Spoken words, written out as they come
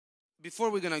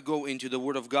before we're going to go into the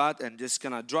Word of God and just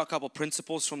going to draw a couple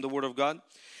principles from the Word of God,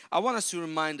 I want us to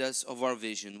remind us of our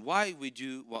vision, why we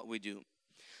do what we do.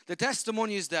 The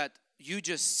testimonies that you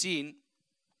just seen,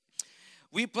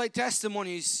 we play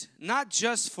testimonies not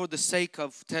just for the sake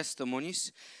of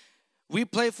testimonies. We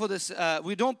play for this.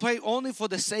 We don't play only for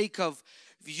the sake of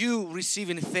you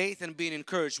receiving faith and being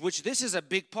encouraged, which this is a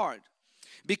big part,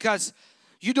 because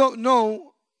you don't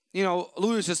know. You know,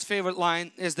 Lewis's favorite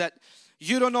line is that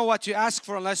you don't know what you ask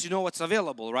for unless you know what's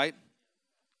available, right?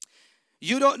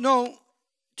 You don't know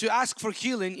to ask for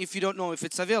healing if you don't know if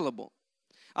it's available.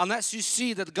 Unless you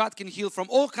see that God can heal from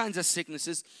all kinds of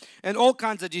sicknesses and all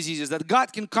kinds of diseases, that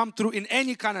God can come through in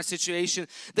any kind of situation,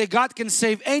 that God can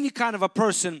save any kind of a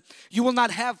person, you will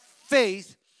not have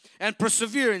faith and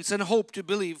perseverance and hope to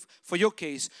believe for your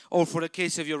case or for the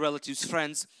case of your relatives,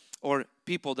 friends, or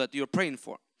people that you're praying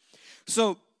for.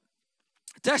 So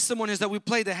testimonies that we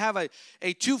play, they have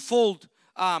a twofold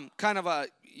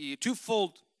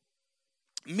twofold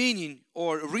meaning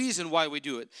or reason why we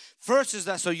do it. First is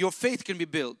that so your faith can be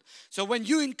built. So when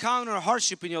you encounter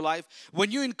hardship in your life, when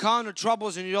you encounter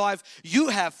troubles in your life, you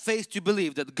have faith to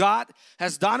believe that God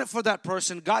has done it for that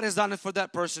person, God has done it for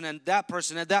that person, and that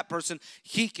person, and that person,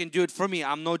 He can do it for me.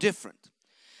 I'm no different.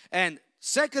 And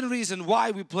second reason why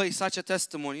we play such a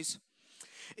testimonies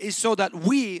is so that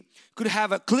we could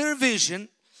have a clear vision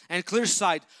and clear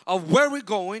sight of where we're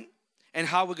going and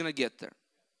how we're going to get there.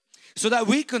 So that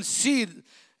we can see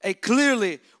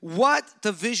clearly what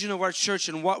the vision of our church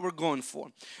and what we're going for.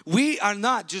 We are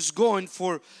not just going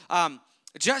for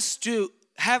just to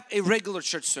have a regular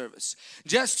church service.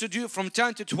 Just to do from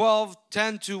 10 to 12,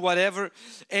 10 to whatever,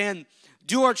 and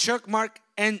do our check mark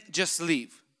and just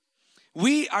leave.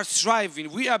 We are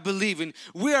striving, we are believing,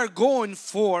 we are going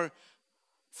for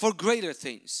greater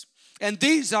things. And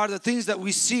these are the things that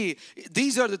we see.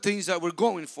 These are the things that we're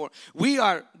going for. We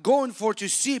are going for to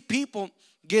see people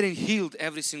getting healed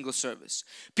every single service.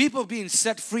 People being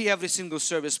set free every single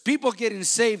service. People getting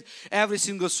saved every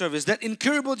single service. That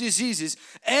incurable diseases,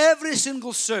 every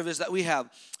single service that we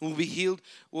have will be healed.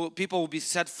 People will be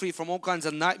set free from all kinds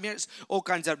of nightmares, all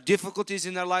kinds of difficulties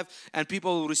in their life. And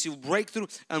people will receive breakthrough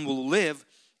and will live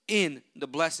in the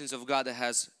blessings of God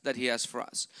that He has for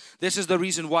us. This is the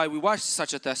reason why we watch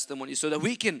such a testimony, so that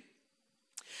we can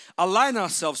align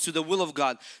ourselves to the will of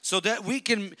God, so that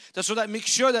make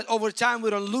sure that over time we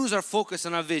don't lose our focus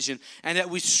and our vision, and that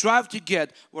we strive to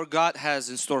get where God has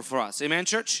in store for us. Amen,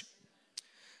 church?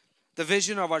 The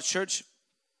vision of our church,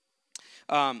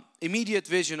 immediate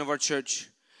vision of our church,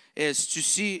 is to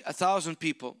see 1,000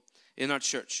 people in our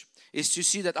church. Is to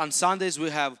see that on Sundays we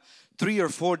have 3,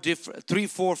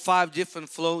 4, 5 different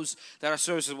flows that our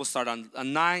services will start on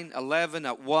 9, 11,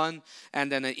 at 1,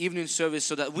 and then an evening service,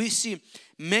 so that we see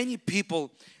many people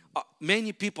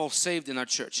saved in our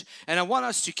church. And I want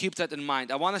us to keep that in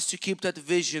mind. I want us to keep that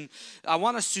vision. I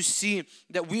want us to see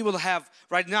that we will have,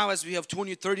 right now as we have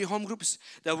 20, 30 home groups,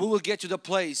 that we will get to the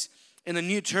place in the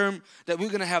new term that we're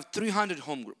going to have 300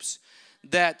 home groups.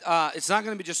 That it's not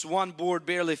going to be just one board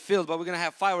barely filled, but we're going to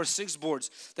have 5 or 6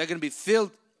 boards that are going to be filled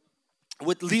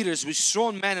with leaders, with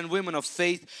strong men and women of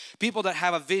faith, people that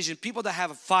have a vision, people that have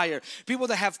a fire, people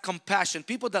that have compassion,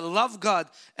 people that love God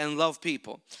and love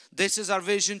people. This is our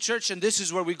vision, church, and this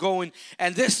is where we're going.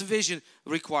 And this vision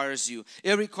requires you.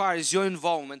 It requires your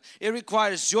involvement. It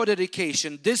requires your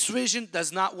dedication. This vision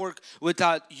does not work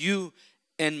without you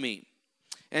and me.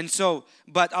 And so,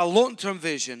 but our long-term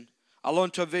vision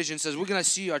says we're going to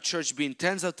see our church being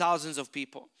tens of thousands of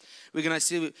people. We're going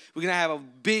to have a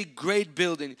big, great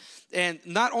building. And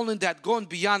not only that, going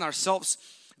beyond ourselves,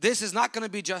 this is not going to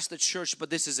be just a church, but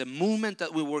this is a movement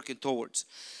that we're working towards.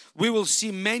 We will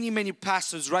see many, many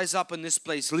pastors rise up in this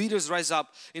place, leaders rise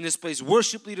up in this place,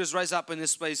 worship leaders rise up in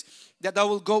this place, that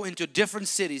will go into different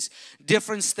cities,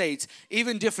 different states,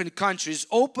 even different countries,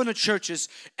 open the churches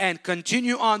and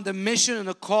continue on the mission and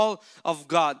the call of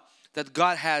God that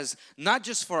God has, not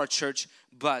just for our church,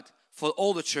 but for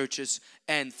all the churches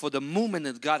and for the movement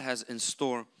that God has in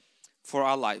store for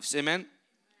our lives. Amen.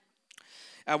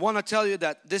 I want to tell you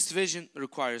that this vision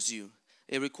requires you.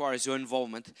 It requires your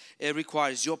involvement. It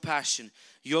requires your passion,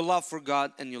 your love for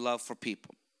God, and your love for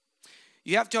people.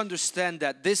 You have to understand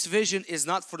that this vision is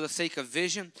not for the sake of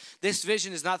vision. This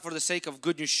vision is not for the sake of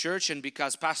Good News Church and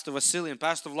because Pastor Vasily and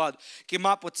Pastor Vlad came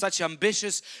up with such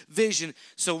ambitious vision,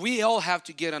 so we all have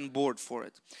to get on board for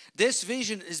it. This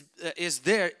vision is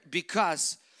there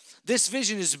because this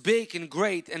vision is big and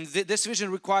great, and this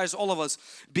vision requires all of us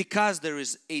because there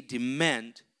is a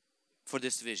demand for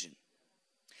this vision.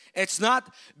 It's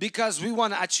not because we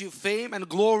want to achieve fame and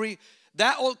glory.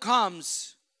 That all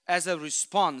comes as a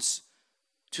response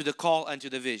to the call and to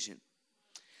the vision.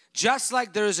 Just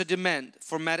like there is a demand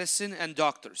for medicine and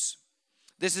doctors.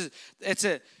 It's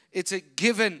a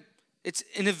given, it's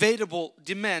inevitable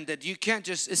demand that you can't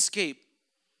just escape.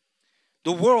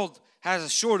 The world has a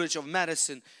shortage of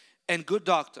medicine and good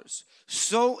doctors.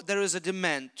 So there is a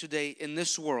demand today in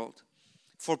this world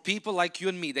for people like you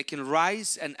and me that can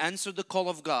rise and answer the call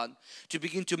of God to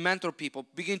begin to mentor people,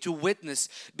 begin to witness,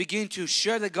 begin to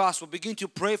share the gospel, begin to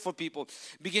pray for people,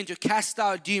 begin to cast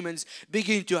out demons,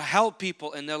 begin to help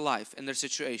people in their life, in their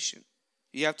situation.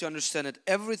 You have to understand that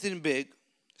everything big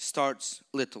starts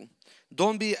little.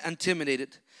 Don't be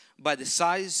intimidated by the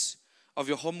size of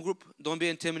your home group. Don't be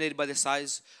intimidated by the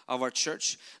size of our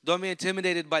church. Don't be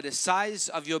intimidated by the size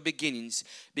of your beginnings,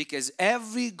 because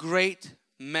every great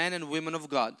men and women of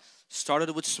God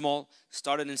started with small,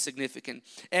 started insignificant.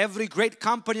 Every great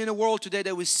company in the world today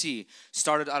that we see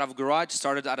started out of a garage,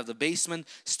 started out of the basement,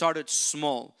 started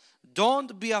small.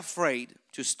 Don't be afraid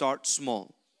to start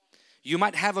small. You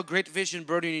might have a great vision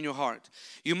burning in your heart.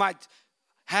 You might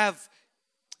have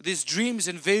these dreams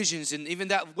and visions and even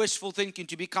that wishful thinking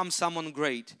to become someone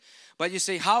great. But you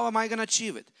say, how am I going to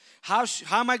achieve it? How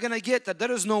am I going to get that?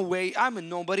 There is no way. I'm a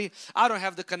nobody. I don't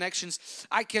have the connections.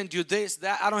 I can't do this,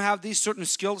 that. I don't have these certain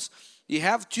skills. You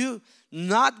have to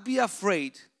not be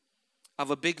afraid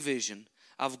of a big vision,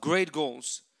 of great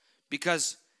goals,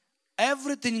 because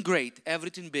everything great,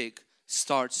 everything big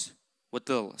starts with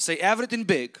little. Say, everything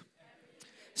big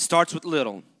starts with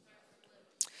little.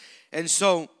 And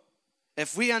so,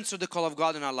 if we answer the call of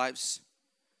God in our lives,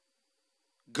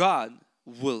 God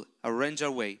will arrange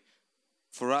our way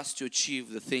for us to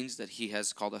achieve the things that He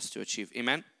has called us to achieve.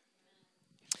 Amen?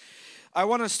 I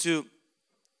want us to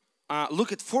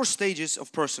look at 4 stages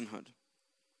of personhood.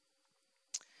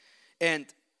 And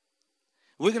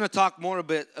we're going to talk more a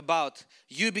bit about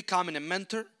you becoming a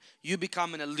mentor, you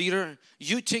becoming a leader,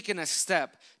 you taking a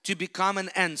step to become an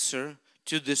answer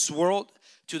to this world,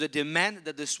 to the demand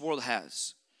that this world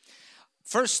has.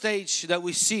 First stage that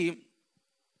we see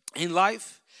in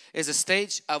life is a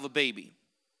stage of a baby.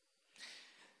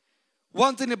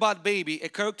 One thing about baby, a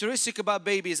characteristic about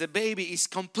baby is a baby is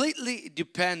completely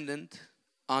dependent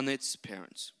on its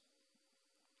parents.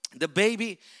 The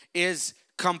baby is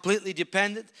completely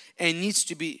dependent and needs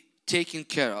to be taken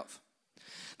care of.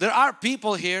 There are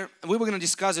people here, and we were going to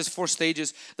discuss these 4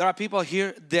 stages. There are people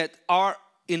here that are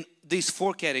in these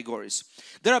 4 categories.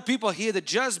 There are people here that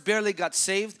just barely got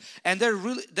saved, and they're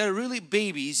really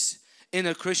babies in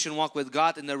their Christian walk with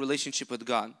God, in their relationship with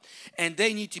God, and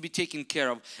they need to be taken care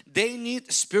of. They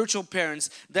need spiritual parents.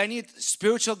 They need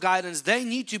spiritual guidance. They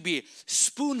need to be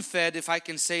spoon-fed, if I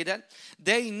can say that.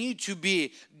 They need to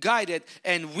be guided,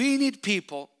 and we need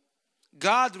people.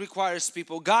 God requires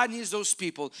people. God needs those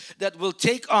people that will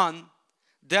take on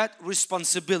that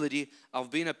responsibility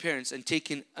of being a parent and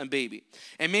taking a baby.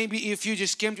 And maybe if you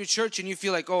just came to church and you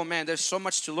feel like, oh man, there's so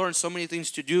much to learn, so many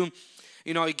things to do,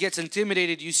 you know, it gets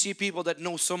intimidated. You see people that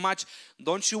know so much.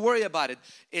 Don't you worry about it.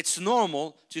 It's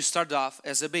normal to start off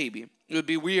as a baby. It would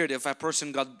be weird if a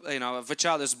person got, you know, if a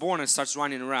child is born and starts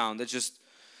running around. They just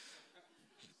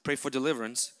pray for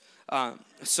deliverance.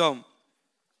 So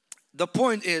the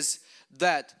point is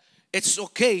that it's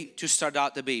okay to start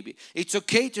out the baby. It's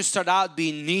okay to start out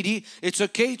being needy. It's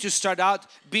okay to start out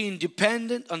being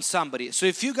dependent on somebody. So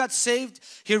if you got saved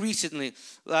here recently,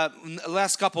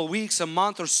 last couple of weeks, a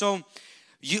month or so,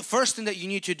 first thing that you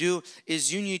need to do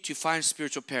is you need to find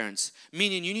spiritual parents.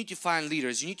 Meaning you need to find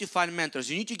leaders. You need to find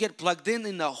mentors. You need to get plugged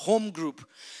in the home group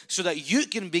so that you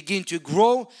can begin to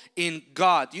grow in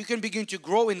God. You can begin to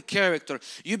grow in character.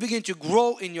 You begin to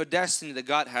grow in your destiny that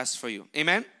God has for you.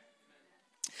 Amen?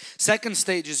 Second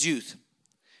stage is youth.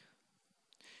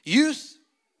 Youth,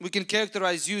 we can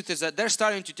characterize youth as that they're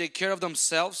starting to take care of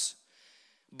themselves,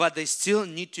 but they still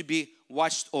need to be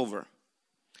watched over.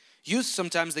 Youth,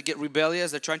 sometimes they get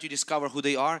rebellious, they're trying to discover who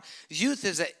they are. Youth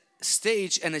is a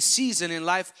stage and a season in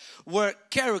life where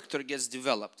character gets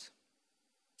developed.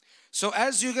 So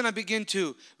as you're going to begin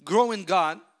to grow in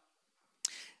God,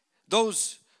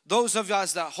 those of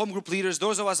us that are home group leaders,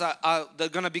 those of us that are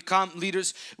going to become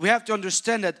leaders, we have to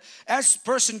understand that as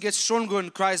person gets stronger in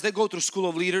Christ, they go through school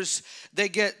of leaders. They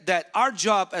get that our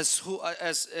job as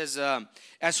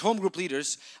home group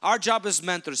leaders, our job as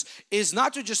mentors is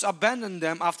not to just abandon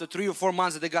them after 3 or 4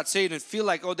 months that they got saved and feel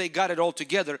like, oh, they got it all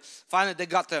together. Finally, they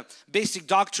got the basic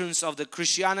doctrines of the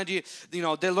Christianity. You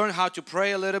know, they learn how to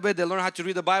pray a little bit. They learn how to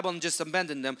read the Bible and just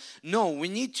abandon them. No, we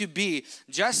need to be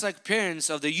just like parents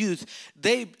of the youth.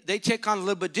 They take on a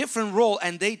little bit different role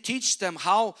and they teach them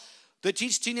how They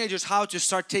teach teenagers how to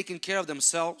start taking care of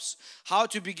themselves, how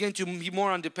to begin to be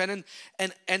more independent,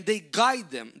 and they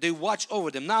guide them. They watch over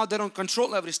them. Now they don't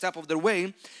control every step of their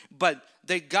way, but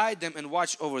they guide them and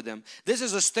watch over them. This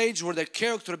is a stage where their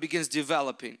character begins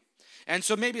developing. And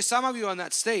so maybe some of you are on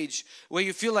that stage where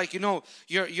you feel like,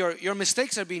 your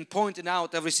mistakes are being pointed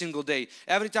out every single day.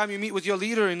 Every time you meet with your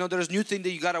leader, there's new thing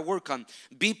that you got to work on.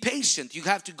 Be patient. You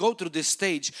have to go through this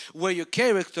stage where your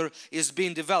character is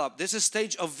being developed. This is a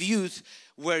stage of youth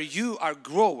where you are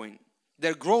growing.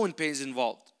 There are growing pains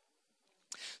involved.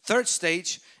 Third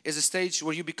stage is a stage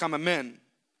where you become a man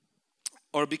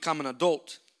or become an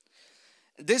adult.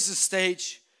 This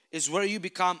stage is where you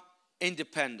become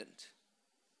independent.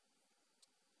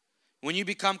 When you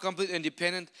become completely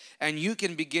independent and you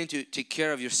can begin to take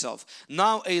care of yourself.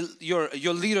 Now your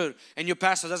leader and your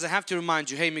pastor doesn't have to remind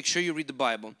you, hey, make sure you read the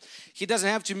Bible. He doesn't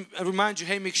have to remind you,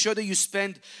 hey, make sure that you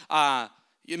spend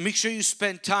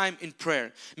time in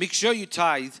prayer. Make sure you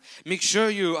tithe. Make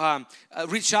sure you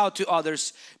reach out to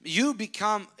others. You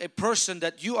become a person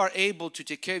that you are able to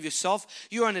take care of yourself.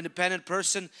 You are an independent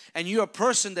person, and you are a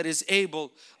person that is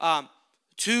able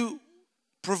to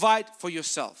provide for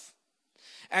yourself.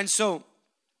 And so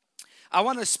I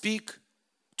want to speak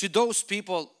to those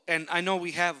people, and I know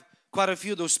we have quite a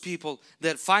few of those people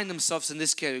that find themselves in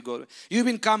this category. You've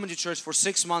been coming to church for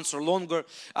 6 months or longer,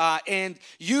 and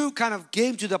you kind of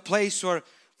came to the place where,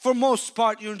 for most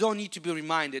part, you don't need to be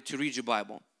reminded to read your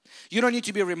Bible. You don't need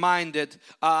to be reminded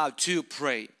to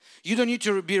pray. You don't need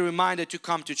to be reminded to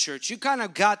come to church. You kind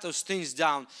of got those things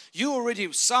down. You're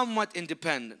already somewhat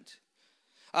independent.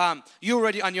 You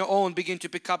already on your own begin to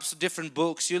pick up different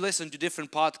books. You listen to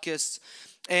different podcasts.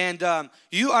 And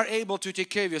you are able to take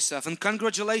care of yourself. And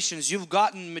congratulations, you've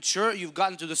gotten mature. You've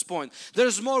gotten to this point.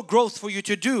 There's more growth for you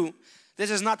to do.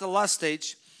 This is not the last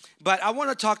stage. But I want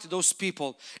to talk to those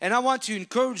people. And I want to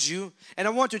encourage you. And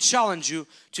I want to challenge you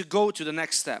to go to the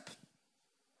next step.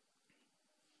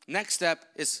 Next step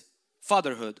is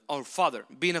fatherhood or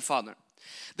being a father.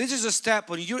 This is a step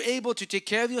when you're able to take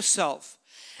care of yourself.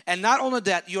 And not only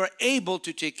that, you are able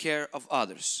to take care of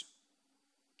others.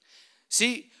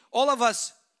 See, all of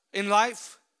us in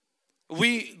life,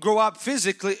 we grow up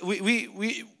physically.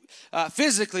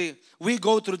 Physically, we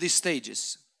go through these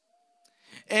stages,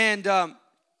 and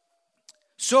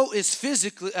so is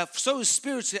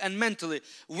spiritually and mentally.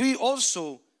 We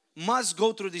also must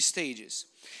go through these stages,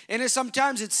 and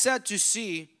sometimes it's sad to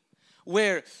see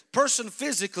where person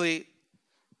physically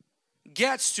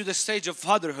gets to the stage of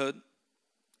fatherhood,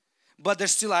 but they're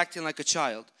still acting like a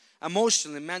child.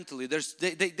 Emotionally, mentally,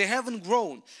 they haven't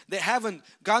grown. They haven't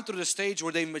gone through the stage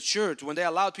where they matured, when they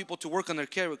allowed people to work on their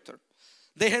character.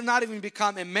 They have not even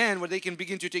become a man where they can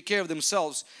begin to take care of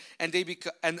themselves,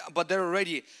 but they're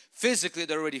already physically,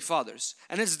 they're already fathers,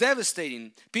 and it's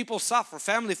devastating. People suffer,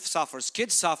 family suffers,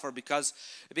 kids suffer because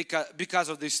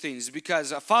of these things.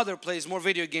 Because a father plays more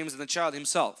video games than the child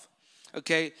himself.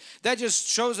 Okay, that just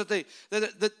shows that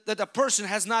that a person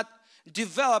has not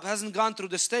developed, hasn't gone through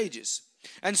the stages.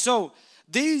 And so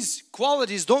these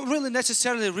qualities don't really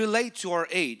necessarily relate to our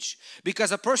age,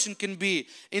 because a person can be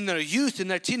in their youth, in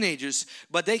their teenagers,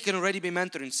 but they can already be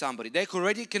mentoring somebody. They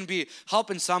already can be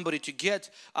helping somebody to get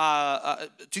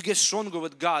stronger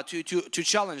with God, to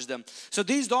challenge them. So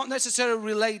these don't necessarily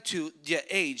relate to their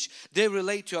age. They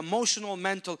relate to emotional,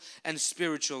 mental, and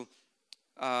spiritual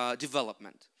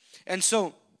development. And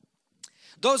so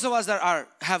those of us that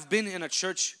have been in a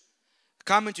church,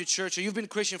 coming to church, or you've been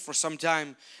Christian for some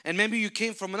time, and maybe you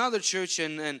came from another church,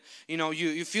 and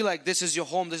you feel like this is your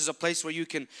home, this is a place where you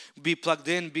can be plugged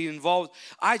in, be involved.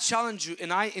 I challenge you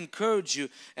and I encourage you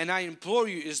and I implore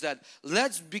you is that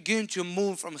let's begin to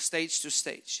move from stage to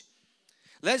stage.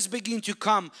 Let's begin to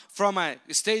come from a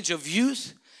stage of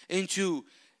youth into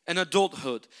an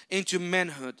adulthood, into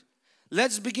manhood.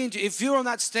 Let's begin to, if you're on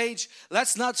that stage,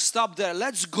 let's not stop there.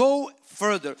 Let's go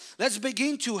further. Let's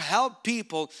begin to help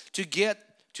people to get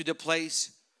to the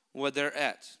place where they're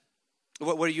at,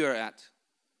 where you're at.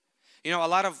 A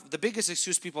lot of the biggest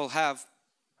excuse people have,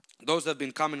 those that have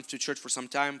been coming to church for some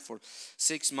time, for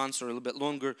 6 months or a little bit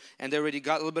longer, and they already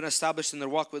got a little bit established in their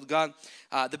walk with God.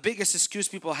 The biggest excuse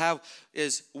people have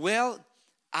is, well,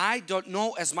 I don't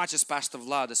know as much as Pastor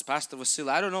Vlad, as Pastor Vasily.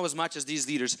 I don't know as much as these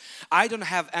leaders. I don't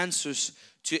have answers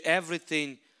to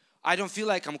everything. I don't feel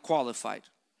like I'm qualified.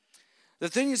 The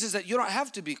thing is that you don't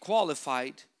have to be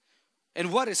qualified.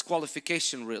 And what is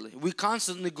qualification really? We're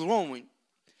constantly growing.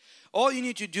 All you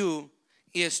need to do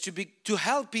is to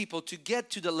help people to get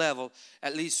to the level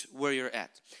at least where you're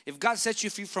at. If God sets you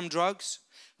free from drugs,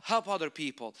 help other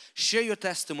people, share your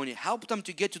testimony, help them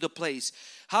to get to the place,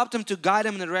 help them to guide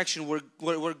them in a direction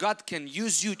where God can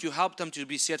use you to help them to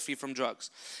be set free from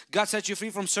drugs. God set you free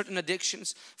from certain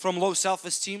addictions, from low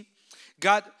self-esteem.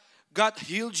 God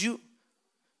healed you.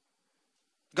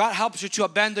 God helps you to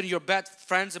abandon your bad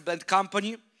friends and bad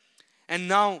company, and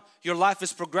now your life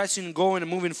is progressing, going and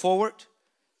moving forward.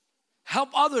 Help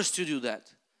others to do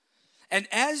that. And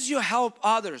as you help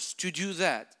others to do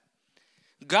that,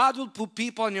 God will put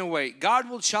people in your way. God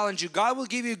will challenge you. God will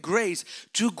give you grace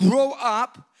to grow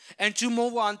up and to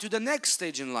move on to the next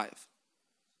stage in life.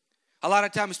 A lot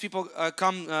of times people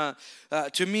come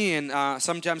to me, and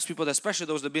sometimes people, especially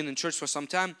those that have been in church for some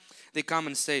time, they come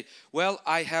and say, well,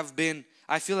 I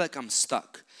feel like I'm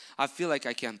stuck. I feel like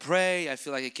I can't pray. I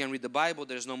feel like I can't read the Bible.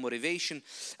 There's no motivation.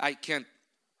 I can't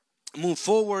move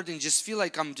forward, and just feel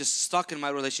like I'm just stuck in my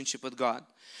relationship with God.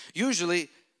 Usually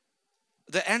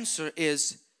the answer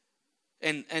is,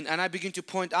 and I begin to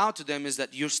point out to them, is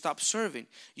that you stop serving.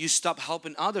 You stop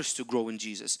helping others to grow in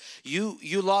Jesus.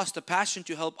 You lost the passion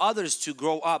to help others to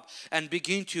grow up and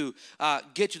begin to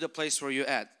get to the place where you're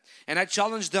at. And I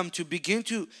challenge them to begin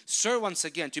to serve once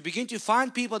again, to begin to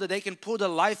find people that they can put their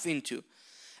life into.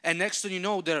 And next thing you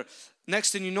know,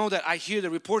 that I hear the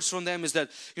reports from them is that,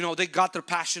 you know, they got their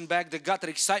passion back, they got their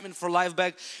excitement for life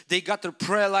back, they got their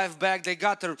prayer life back, they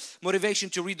got their motivation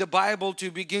to read the Bible,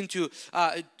 to begin to,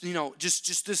 you know,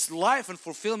 just this life and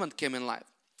fulfillment came in life.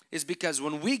 It's because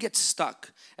when we get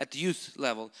stuck at the youth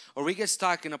level, or we get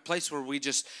stuck in a place where we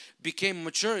just became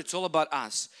mature, it's all about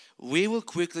us. We will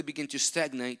quickly begin to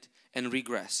stagnate and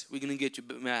regress. We're going to get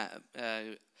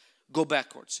to go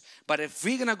backwards. But if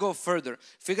we're gonna go further,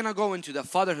 if we're gonna go into the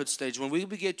fatherhood stage, when we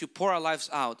begin to pour our lives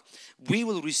out, we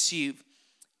will receive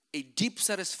a deep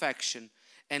satisfaction,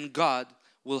 and God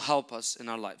will help us in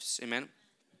our lives. Amen.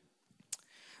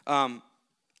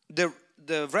 The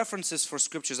references for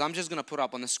scriptures, I'm just gonna put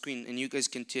up on the screen, and you guys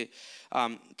can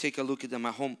take a look at them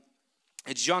at home.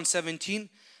 It's John 17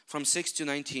 from 6 to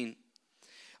 19.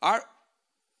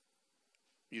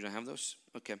 You don't have those?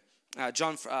 Okay.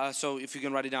 So if you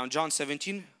can write it down, John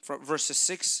 17 verses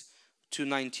 6 to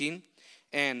 19,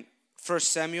 and 1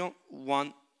 Samuel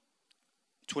 1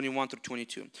 21 through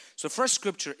 22. So first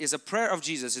scripture is a prayer of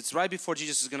Jesus. It's right before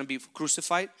Jesus is going to be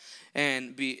crucified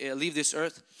and leave this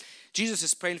earth. Jesus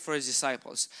is praying for his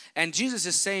disciples, and Jesus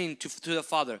is saying to the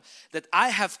Father that I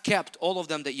have kept all of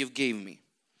them that you've given me,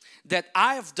 that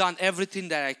I have done everything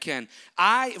that I can.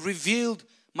 I revealed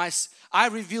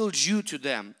you to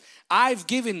them. I've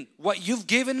given what you've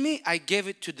given me, I gave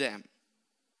it to them.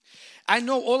 I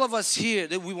know all of us here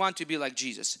that we want to be like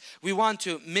Jesus. We want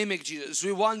to mimic Jesus.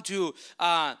 We want to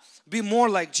be more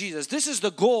like Jesus. This is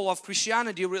the goal of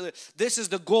Christianity, really. This is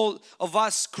the goal of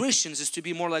us Christians, is to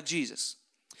be more like Jesus.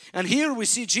 And here we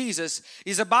see Jesus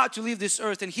is about to leave this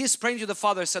earth, and he's praying to the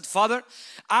Father. He said, Father,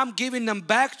 I'm giving them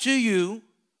back to you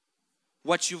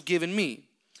what you've given me.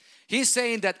 He's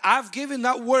saying that I've given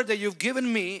that word that you've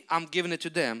given me, I'm giving it to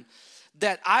them.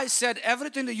 That I said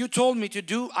everything that you told me to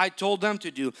do, I told them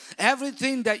to do.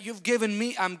 Everything that you've given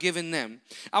me, I'm giving them.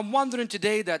 I'm wondering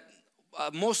today that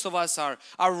most of us are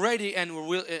ready, and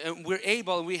we're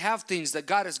able, we have things that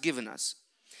God has given us.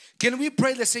 Can we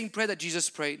pray the same prayer that Jesus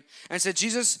prayed and said,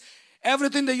 Jesus,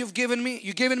 everything that you've given me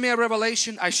a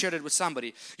revelation, I shared it with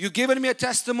somebody. You've given me a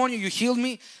testimony, you healed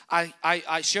me,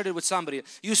 I shared it with somebody.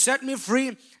 You set me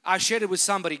free, I shared it with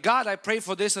somebody. God, I pray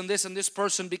for this and this and this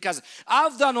person because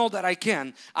I've done all that I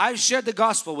can. I've shared the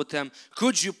gospel with them.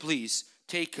 Could you please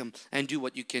take them and do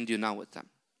what you can do now with them?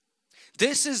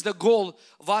 This is the goal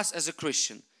of us as a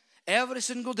Christian. Every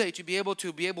single day to be able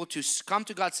to come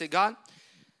to God, say, God,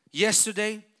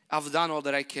 yesterday I've done all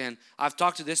that I can. I've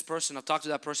talked to this person, I've talked to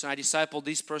that person, I discipled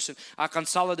this person, I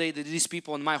consolidated these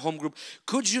people in my home group.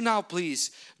 Could you now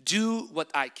please do what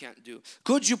I can't do?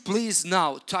 Could you please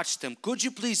now touch them? Could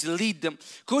you please lead them?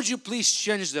 Could you please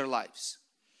change their lives?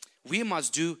 We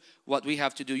must do what we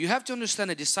have to do. You have to understand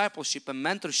that discipleship and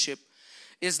mentorship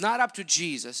is not up to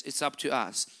Jesus, it's up to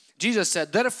us. Jesus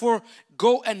said, therefore,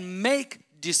 go and make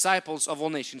disciples of all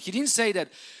nations. He didn't say that,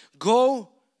 go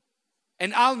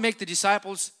and I'll make the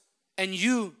disciples and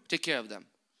you take care of them.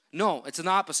 No, it's an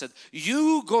opposite.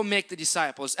 You go make the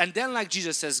disciples, and then like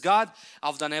Jesus says, God,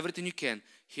 I've done everything you can.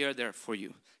 Here are there for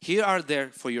you. Here are there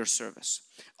for your service.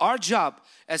 Our job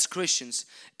as Christians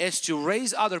is to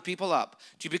raise other people up,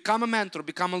 to become a mentor,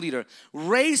 become a leader,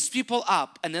 raise people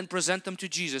up and then present them to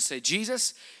Jesus. Say,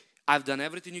 Jesus, I've done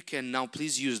everything you can. Now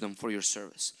please use them for your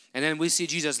service. And then we see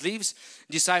Jesus leaves.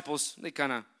 Disciples, they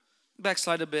kind of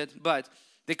backslide a bit, but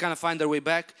they kind of find their way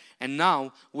back, and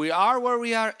now we are where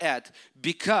we are at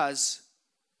because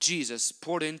Jesus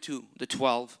poured into the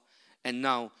 12, and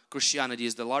now Christianity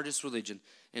is the largest religion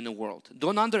in the world.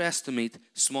 Don't underestimate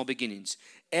small beginnings.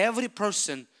 Every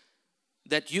person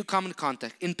that you come in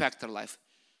contact impact their life.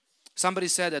 Somebody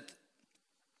said that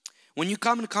when you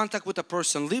come in contact with a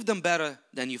person, leave them better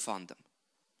than you found them.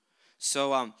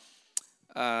 So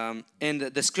in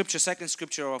the scripture, second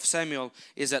scripture of Samuel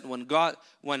is that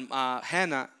when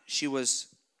Hannah, she was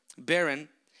barren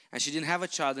and she didn't have a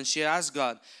child, and she asked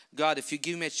God, if you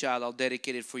give me a child, I'll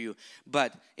dedicate it for you.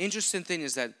 But interesting thing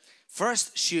is that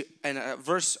first she, in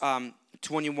verse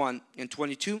 21 and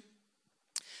 22,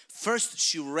 first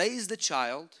she raised the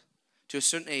child to a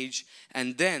certain age,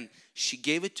 and then she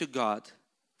gave it to God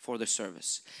for the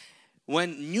service.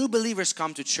 When new believers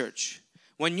come to church,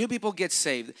 when new people get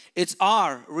saved, it's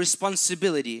our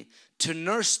responsibility to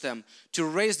nurse them, to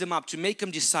raise them up, to make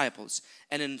them disciples,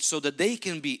 and then so that they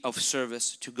can be of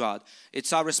service to God.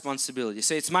 It's our responsibility.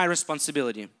 Say, it's my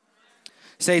responsibility.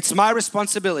 Say, it's my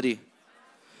responsibility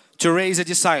to raise a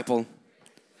disciple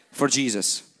for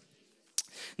Jesus.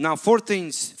 Now, four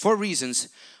reasons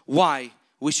why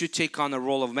we should take on a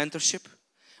role of mentorship,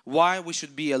 why we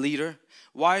should be a leader,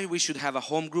 why we should have a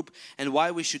home group, and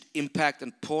why we should impact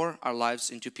and pour our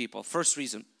lives into people. First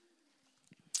reason,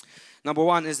 number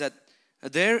one, is that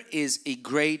there is a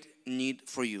great need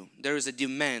for you. There is a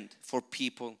demand for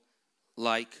people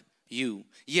like you.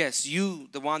 Yes, you,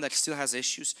 the one that still has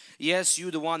issues. Yes, you,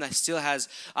 the one that still has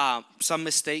some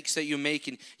mistakes that you're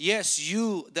making. Yes,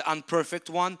 you, the unperfect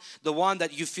one, the one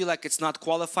that you feel like it's not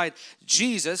qualified.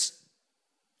 The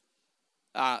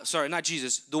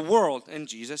world and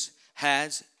Jesus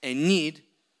has a need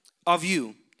of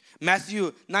you.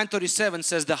 Matthew 9:37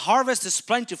 says, the harvest is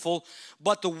plentiful,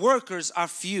 but the workers are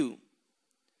few.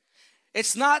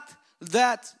 It's not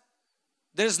that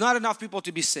there's not enough people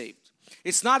to be saved.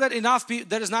 It's not that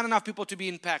there is not enough people to be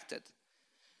impacted.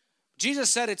 Jesus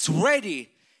said it's ready.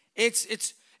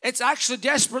 It's actually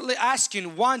desperately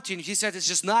asking, wanting. He said it's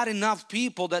just not enough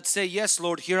people that say, yes,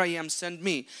 Lord, here I am, send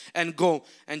me, and go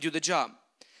and do the job.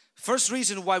 First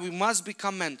reason why we must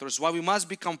become mentors, why we must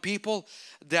become people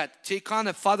that take on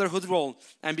a fatherhood role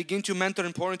and begin to mentor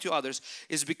and pour into others,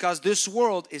 is because this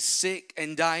world is sick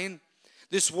and dying.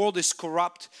 This world is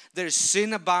corrupt. There is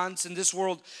sin abounds in this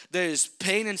world. There is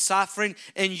pain and suffering,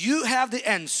 and you have the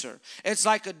answer. It's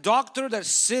like a doctor that's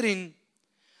sitting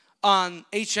on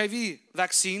HIV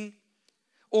vaccine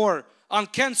or on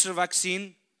cancer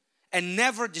vaccine and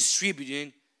never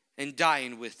distributing and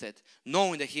dying with it,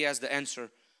 knowing that he has the answer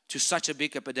to such a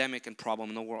big epidemic and problem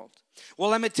in the world. Well,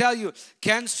 let me tell you,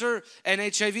 cancer and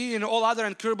HIV and all other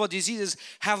incurable diseases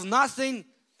have nothing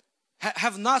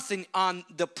on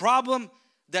the problem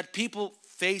that people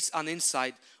face on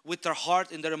inside with their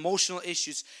heart and their emotional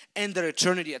issues and their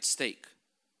eternity at stake.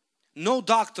 No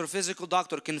doctor, physical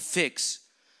doctor, can fix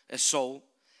a soul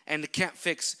and can't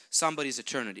fix somebody's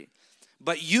eternity.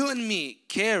 But you and me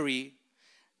carry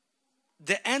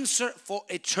the answer for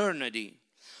eternity.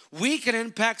 We can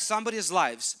impact somebody's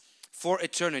lives for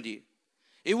eternity.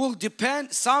 It will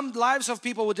depend, some lives of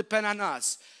people will depend on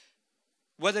us,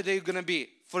 whether they're going to be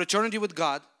for eternity with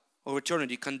God or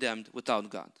eternity condemned without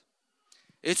God.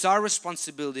 It's our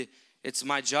responsibility, it's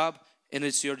my job, and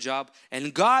it's your job.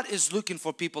 And God is looking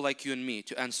for people like you and me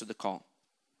to answer the call.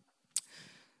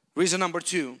 Reason number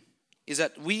two is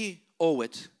that we owe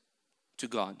it to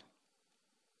God.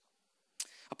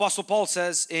 Apostle Paul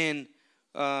says in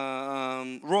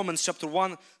Romans chapter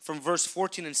 1 from verse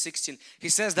 14 and 16, he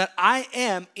says that I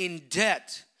am in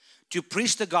debt to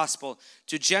preach the gospel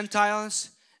to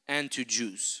Gentiles and to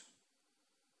Jews.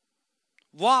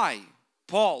 Why,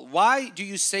 Paul? Why do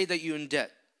you say that you're in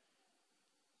debt?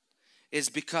 It's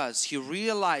because he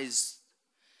realized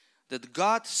that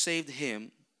God saved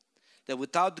him, that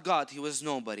without God he was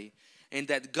nobody, and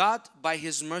that God by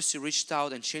his mercy reached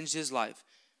out and changed his life.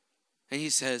 And he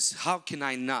says, how can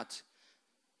I not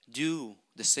do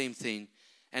the same thing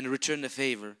and return the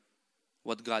favor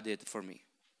what God did for me?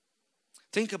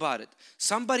 Think about it.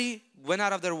 Somebody went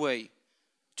out of their way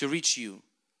to reach you.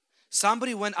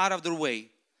 Somebody went out of their way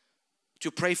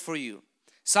to pray for you.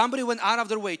 Somebody went out of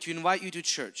their way to invite you to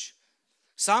church.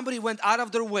 Somebody went out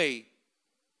of their way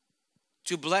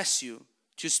to bless you,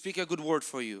 to speak a good word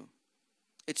for you.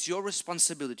 It's your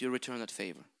responsibility to return that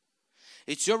favor.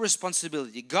 It's your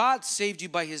responsibility. God saved you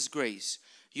by His grace.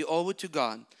 You owe it to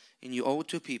God and you owe it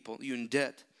to people. You're in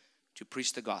debt to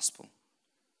preach the gospel.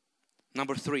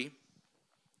 Number 3,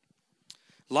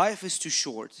 life is too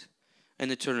short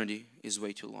and eternity is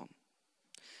way too long.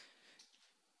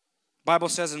 Bible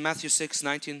says in Matthew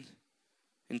 6:19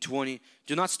 and 20,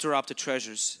 do not store up the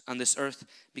treasures on this earth,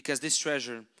 because this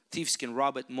treasure thieves can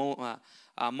rob it,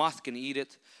 moth can eat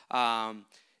it.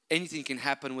 Anything can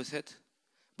happen with it.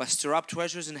 But stir up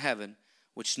treasures in heaven,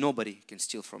 which nobody can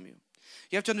steal from you.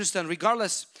 You have to understand,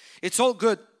 regardless, it's all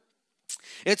good.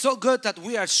 It's all good that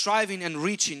we are striving and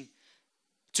reaching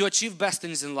to achieve best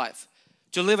things in life.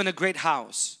 To live in a great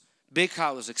house, big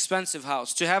house, expensive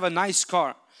house, to have a nice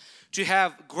car, to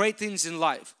have great things in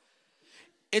life.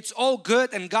 It's all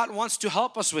good and God wants to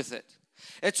help us with it.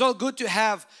 It's all good to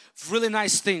have really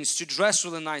nice things, to dress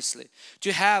really nicely,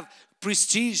 to have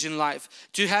prestige in life,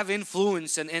 to have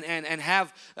influence and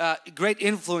have great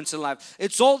influence in life.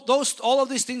 It's all of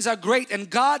these things are great, and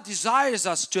God desires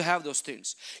us to have those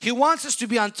things. He wants us to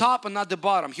be on top and not the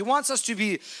bottom. He wants us to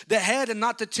be the head and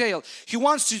not the tail. He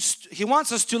wants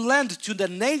us to lend to the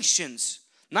nations,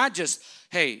 not just,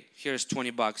 hey, here's 20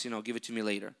 bucks, give it to me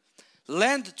later.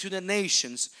 Lend to the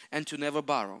nations and to never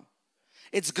borrow.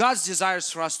 It's God's desires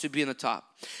for us to be in the top.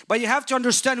 But you have to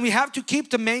understand, we have to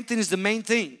keep the main thing is the main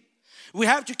thing. We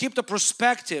have to keep the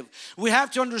perspective. We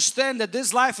have to understand that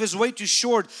this life is way too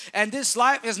short, and this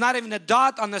life is not even a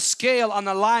dot on a scale, on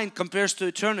a line compared to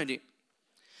eternity.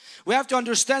 We have to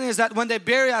understand is that when they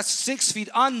bury us 6 feet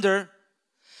under,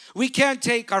 we can't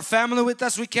take our family with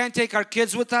us. We can't take our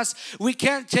kids with us. We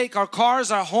can't take our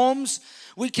cars, our homes.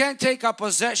 We can't take our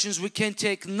possessions. We can't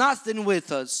take nothing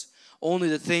with us. Only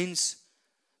the things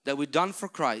that we've done for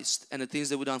Christ and the things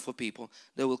that we've done for people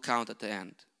that will count at the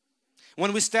end.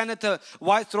 When we stand at the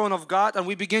white throne of God and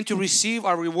we begin to receive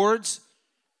our rewards,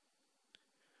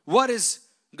 what is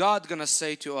God gonna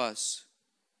say to us?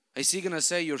 Is He gonna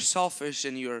say you're selfish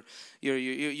and you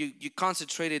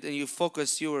concentrated and you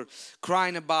focus, you're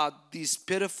crying about these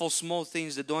pitiful small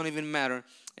things that don't even matter,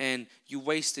 and you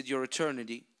wasted your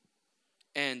eternity?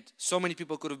 And so many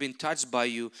people could have been touched by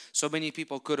you. So many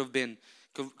people could have been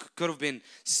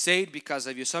saved because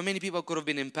of you. So many people could have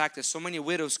been impacted. So many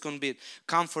widows could have been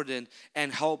comforted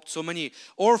and helped. So many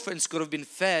orphans could have been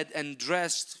fed and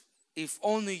dressed if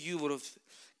only you would have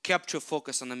kept your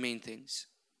focus on the main things.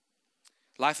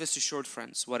 Life is too short,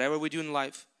 friends. Whatever we do in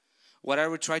life,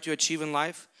 whatever we try to achieve in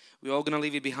life, we're all going to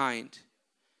leave it behind.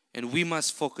 And we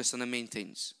must focus on the main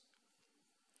things.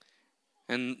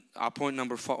 And our point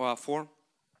number 4,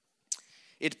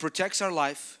 it protects our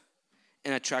life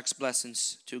and attracts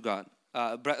blessings to God,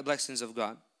 blessings of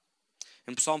God.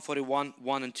 In Psalm 41,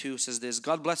 1 and 2 says this: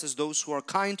 God blesses those who are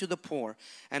kind to the poor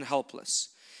and helpless.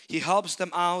 He helps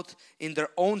them out in their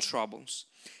own troubles.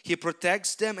 He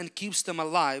protects them and keeps them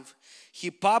alive. He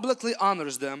publicly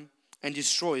honors them and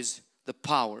destroys the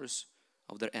powers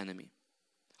of their enemy.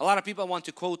 A lot of people want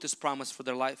to quote this promise for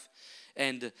their life.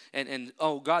 And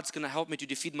oh, God's gonna help me to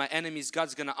defeat my enemies.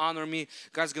 God's gonna honor me.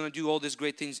 God's gonna do all these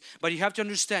great things. But you have to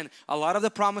understand, a lot of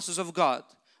the promises of God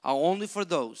are only for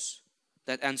those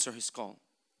that answer His call.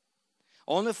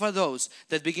 Only for those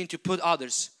that begin to put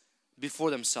others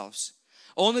before themselves.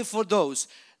 Only for those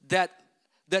that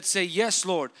say, yes,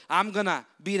 Lord, I'm gonna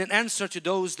be an answer to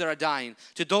those that are dying,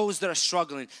 to those that are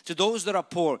struggling, to those that are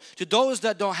poor, to those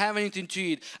that don't have anything to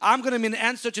eat. I'm gonna be an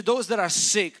answer to those that are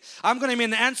sick. I'm gonna be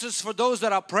an answer for those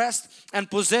that are oppressed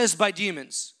and possessed by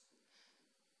demons.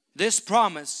 This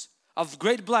promise of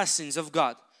great blessings of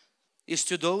God is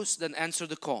to those that answer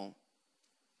the call.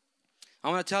 I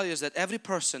want to tell you is that every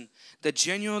person that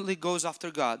genuinely goes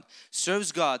after God,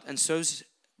 serves God and serves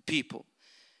people,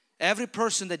 every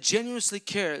person that genuinely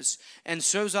cares and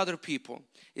serves other people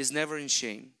is never in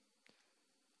shame.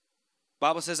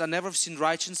 Bible says, I never have seen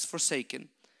righteous forsaken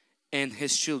and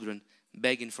his children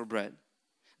begging for bread.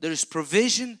 There is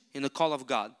provision in the call of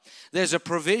God. There's a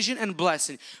provision and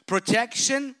blessing,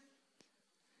 protection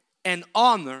and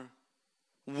honor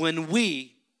when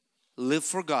we live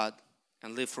for God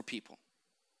and live for people.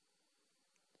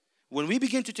 When we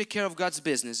begin to take care of God's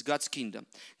business, God's kingdom,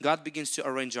 God begins to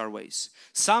arrange our ways.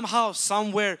 Somehow,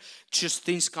 somewhere, just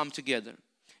things come together.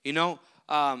 You know,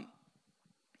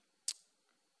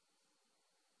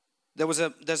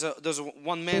 there's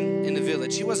one man in the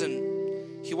village. He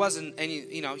wasn't any,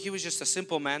 he was just a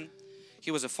simple man.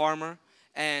 He was a farmer,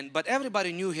 but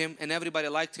everybody knew him and everybody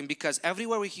liked him because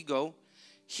everywhere where he go,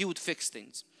 he would fix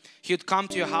things. He would come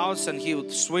to your house and he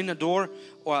would swing a door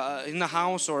or in the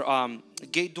house or a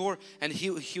gate door, and he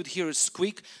would hear it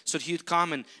squeak, so he would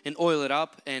come and oil it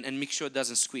up and make sure it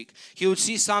doesn't squeak. He would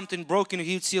see something broken,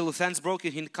 he would see a fence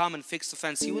broken, he'd come and fix the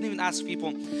fence. He wouldn't even ask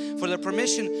people for their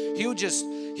permission. He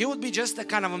would be just that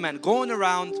kind of a man, going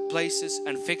around places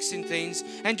and fixing things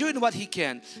and doing what he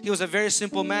can. He was a very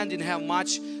simple man, didn't have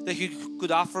much that he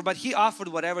could offer, but he offered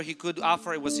whatever he could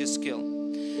offer. It was his skill.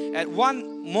 At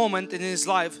one moment in his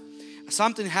life,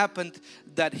 something happened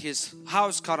that his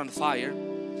house caught on fire,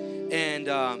 and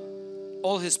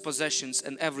all his possessions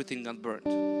and everything got burned.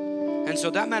 And so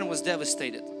that man was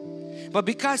devastated. But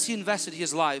because he invested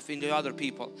his life in the other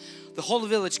people, the whole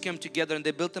village came together and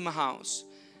they built him a house.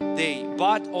 They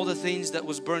bought all the things that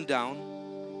was burned down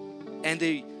and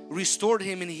they restored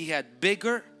him, and he had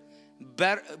bigger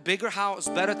house,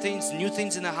 better things, new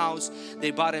things in the house.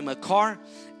 They bought him a car,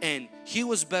 and he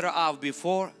was better off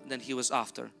before than he was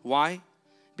after. Why?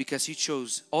 Because he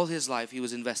chose all his life, he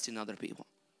was investing in other people.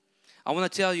 I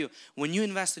want to tell you, when you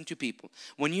invest into people,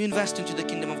 when you invest into the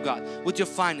kingdom of God, with your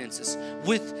finances,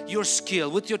 with your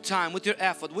skill, with your time, with your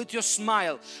effort, with your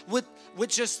smile, with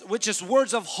just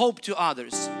words of hope to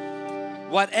others,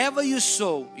 whatever you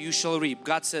sow, you shall reap.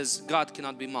 God says God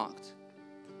cannot be mocked.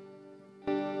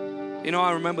 You know,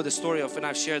 I remember the story of, and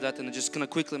I've shared that, and I'm just going to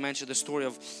quickly mention the story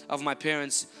of my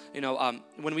parents. You know,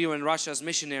 when we were in Russia as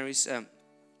missionaries,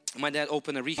 my dad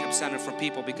opened a rehab center for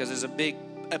people because there's a big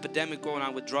epidemic going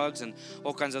on with drugs and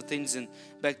all kinds of things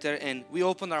back there. And we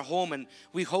opened our home and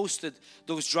we hosted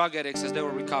those drug addicts as they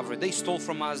were recovering. They stole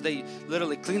from us. They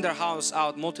literally cleaned their house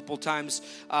out multiple times.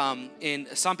 And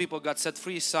some people got set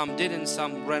free, some didn't,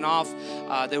 some ran off.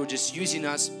 They were just using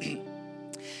us.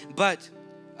 But,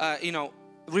 you know,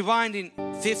 rewinding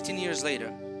 15 years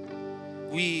later,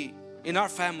 in our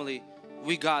family,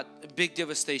 we got a big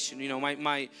devastation. You know,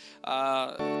 my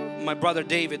brother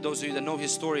David, those of you that know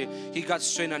his story, he got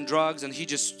straight on drugs, and he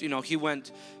just, you know, he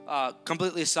went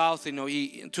completely south. You know,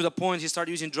 to the point he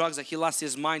started using drugs that he lost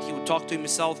his mind. He would talk to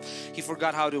himself. He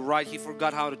forgot how to write. He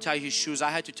forgot how to tie his shoes. I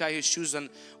had to tie his shoes, and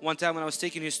one time when I was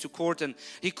taking his to court, and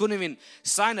he couldn't even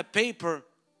sign a paper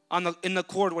in the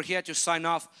court where he had to sign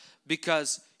off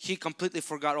because he completely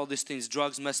forgot all these things.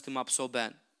 Drugs messed him up so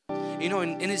bad. You know,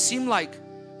 and it seemed like,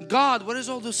 God, what is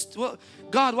all this?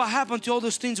 God, what happened to all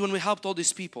those things when we helped all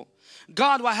these people?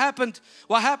 God, what happened?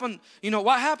 You know,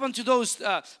 what happened to those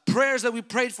prayers that we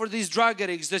prayed for these drug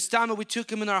addicts? This time that we took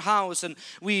them in our house and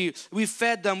we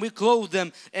fed them, we clothed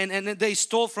them, and they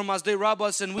stole from us, they robbed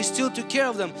us, and we still took care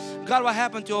of them. God, what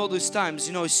happened to all those times?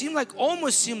 You know, it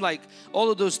almost seemed like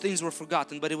all of those things were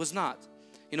forgotten, but it was not.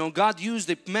 You know, God used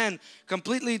a man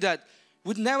completely that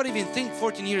would never even think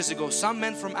 14 years ago. Some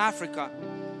man from Africa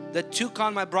that took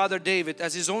on my brother David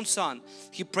as his own son.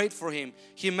 He prayed for him.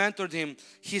 He mentored him.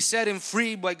 He set him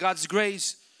free by God's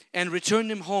grace and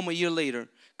returned him home a year later.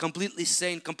 Completely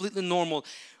sane, completely normal.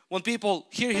 When people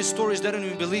hear his stories, they don't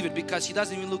even believe it because he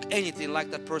doesn't even look anything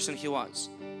like that person he was.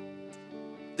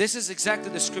 This is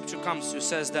exactly the scripture comes to.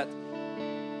 Says that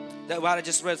what I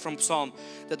just read from Psalm,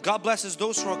 that God blesses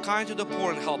those who are kind to the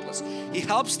poor and helpless. He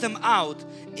helps them out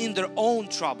in their own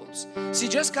troubles. See,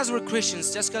 just because we're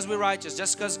Christians, just because we're righteous,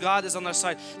 just because God is on our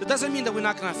side, that doesn't mean that we're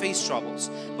not going to face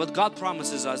troubles. But God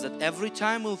promises us that every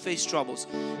time we'll face troubles,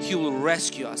 He will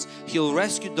rescue us. He'll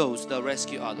rescue those that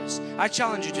rescue others. I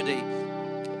challenge you today,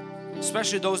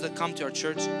 especially those that come to our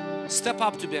church, step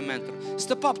up to be a mentor.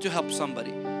 Step up to help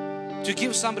somebody, to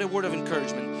give somebody a word of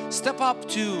encouragement. Step up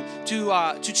to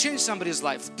change somebody's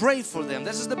life. Pray for them.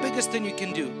 This is the biggest thing you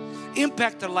can do.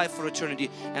 Impact their life for eternity.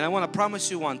 And I want to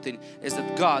promise you one thing, is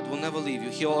that God will never leave you.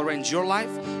 He will arrange your life.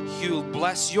 He will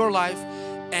bless your life.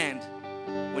 And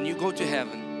when you go to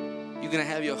heaven, you're going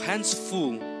to have your hands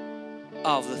full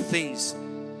of the things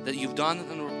that you've done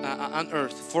on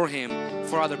earth for Him,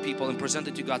 for other people, and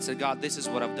presented to God. Say, God, this is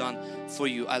what I've done for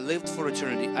you. I lived for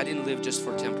eternity. I didn't live just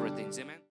for temporary things. Amen.